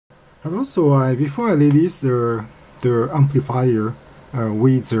And also, before I release the amplifier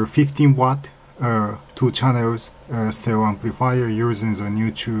with the 15 watt 2 channels stereo amplifier using the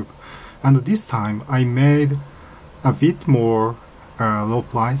Nutube, and this time I made a bit more low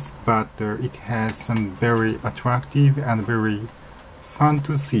price, but it has some very attractive and very fun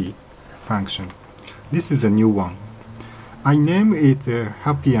to see function. This is a new one. I name it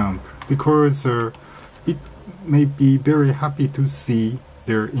Happy Amp because it may be very happy to see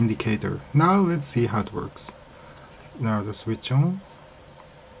their indicator. Now let's see how it works. Now the switch on.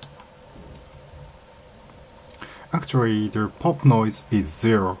 Actually, the pop noise is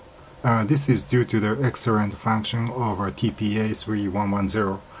 0. This is due to the excellent function of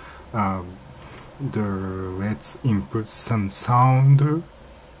TPA3110. Let's input some sound.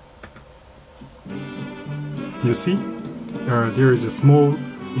 You see, there is a small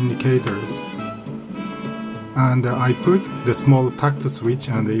indicators, and I put the small tactile switch,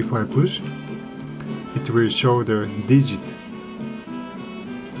 and if I push, it will show the digit.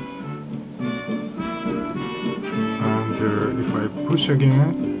 And if I push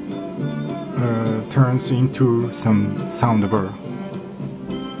again, turns into some sound bar.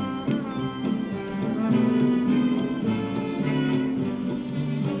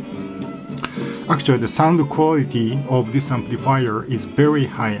 Actually, the sound quality of this amplifier is very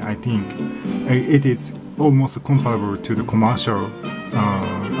high, I think. It is almost comparable to the commercial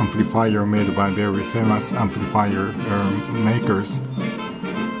amplifier made by very famous amplifier makers.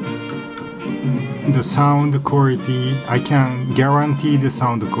 The sound quality, I can guarantee the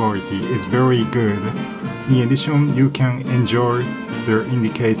sound quality is very good. In addition, you can enjoy the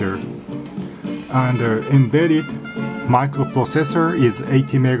indicator. And the embedded microprocessor is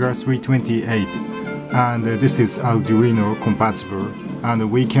 80MeG328, and this is Arduino compatible, and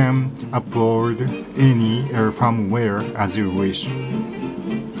we can upload any firmware as you wish.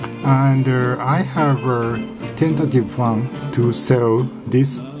 And I have a tentative plan to sell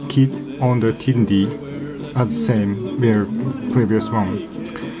this kit on the Tindy as same previous one.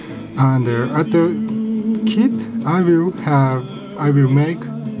 And at the kit, I will make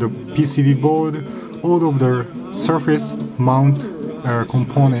the PCB board. All of the surface mount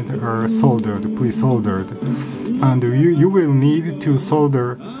component are soldered, pre-soldered, and you will need to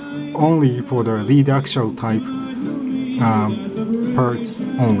solder only for the lead axial type parts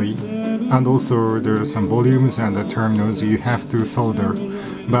only, and also there are some volumes and the terminals you have to solder,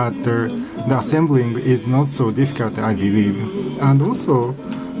 but the assembling is not so difficult, I believe. And also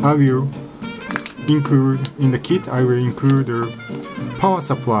I will include in the kit, I will include the power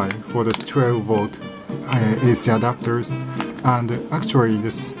supply for the 12 volt AC adapters, and actually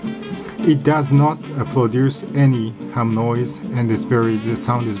it does not produce any ham noise, and the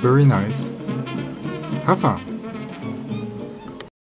sound is very nice. Have fun!